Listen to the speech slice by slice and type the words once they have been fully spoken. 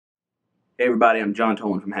Hey everybody, I'm John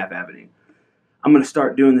Toland from Half Avenue. I'm going to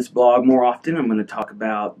start doing this blog more often. I'm going to talk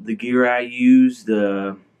about the gear I use,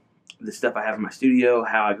 the stuff I have in my studio,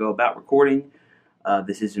 how I go about recording.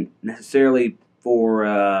 This isn't necessarily for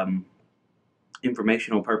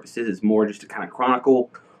informational purposes. It's more just to kind of chronicle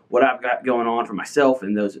what I've got going on for myself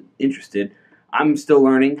and those interested. I'm still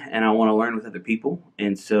learning and I want to learn with other people,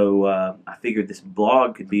 and so I figured this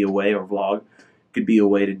blog could be a way, or vlog could be a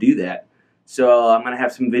way to do that. So I'm going to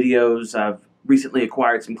have some videos. I've recently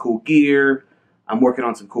acquired some cool gear. I'm working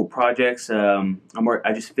on some cool projects.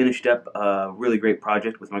 I just finished up a really great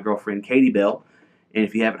project with my girlfriend Katie Bell, and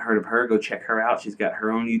if you haven't heard of her, go check her out. She's got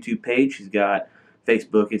her own YouTube page. She's got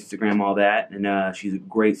Facebook, Instagram, all that, and she's a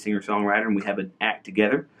great singer-songwriter, and we have an act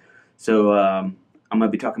together. So I'm going to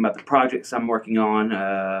be talking about the projects I'm working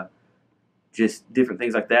on, just different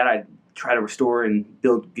things like that. I try to restore and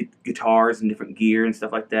build guitars and different gear and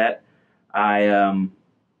stuff like that. I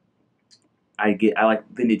like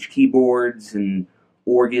vintage keyboards and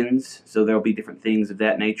organs, so there'll be different things of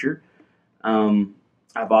that nature.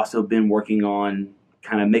 I've also been working on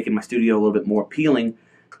kind of making my studio a little bit more appealing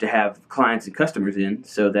to have clients and customers in,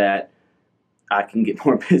 so that I can get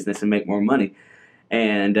more business and make more money.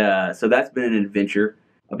 And so that's been an adventure.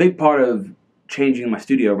 A big part of changing my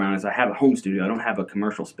studio around is I have a home studio. I don't have a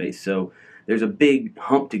commercial space, so there's a big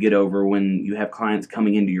hump to get over when you have clients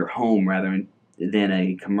coming into your home rather than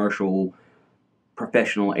a commercial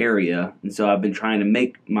professional area. And so I've been trying to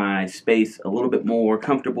make my space a little bit more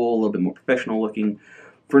comfortable, a little bit more professional looking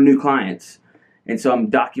for new clients. And so I'm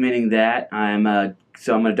documenting that.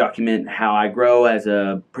 So I'm going to document how I grow as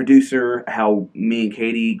a producer, how me and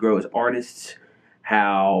Katie grow as artists,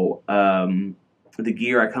 how the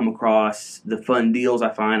gear I come across, the fun deals I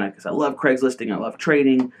find, because I love Craigslisting, I love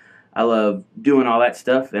trading, I love doing all that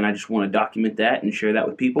stuff, and I just want to document that and share that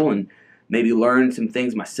with people, and maybe learn some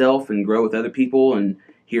things myself and grow with other people and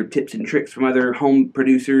hear tips and tricks from other home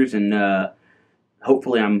producers, and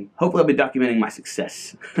hopefully I'll be documenting my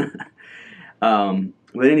success. But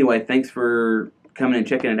anyway, thanks for coming and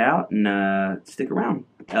checking it out, and stick around.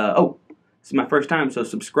 Oh, this is my first time, so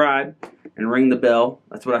subscribe and ring the bell.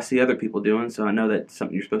 That's what I see other people doing, so I know that's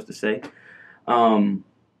something you're supposed to say. And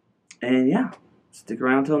yeah, stick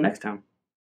around until next time.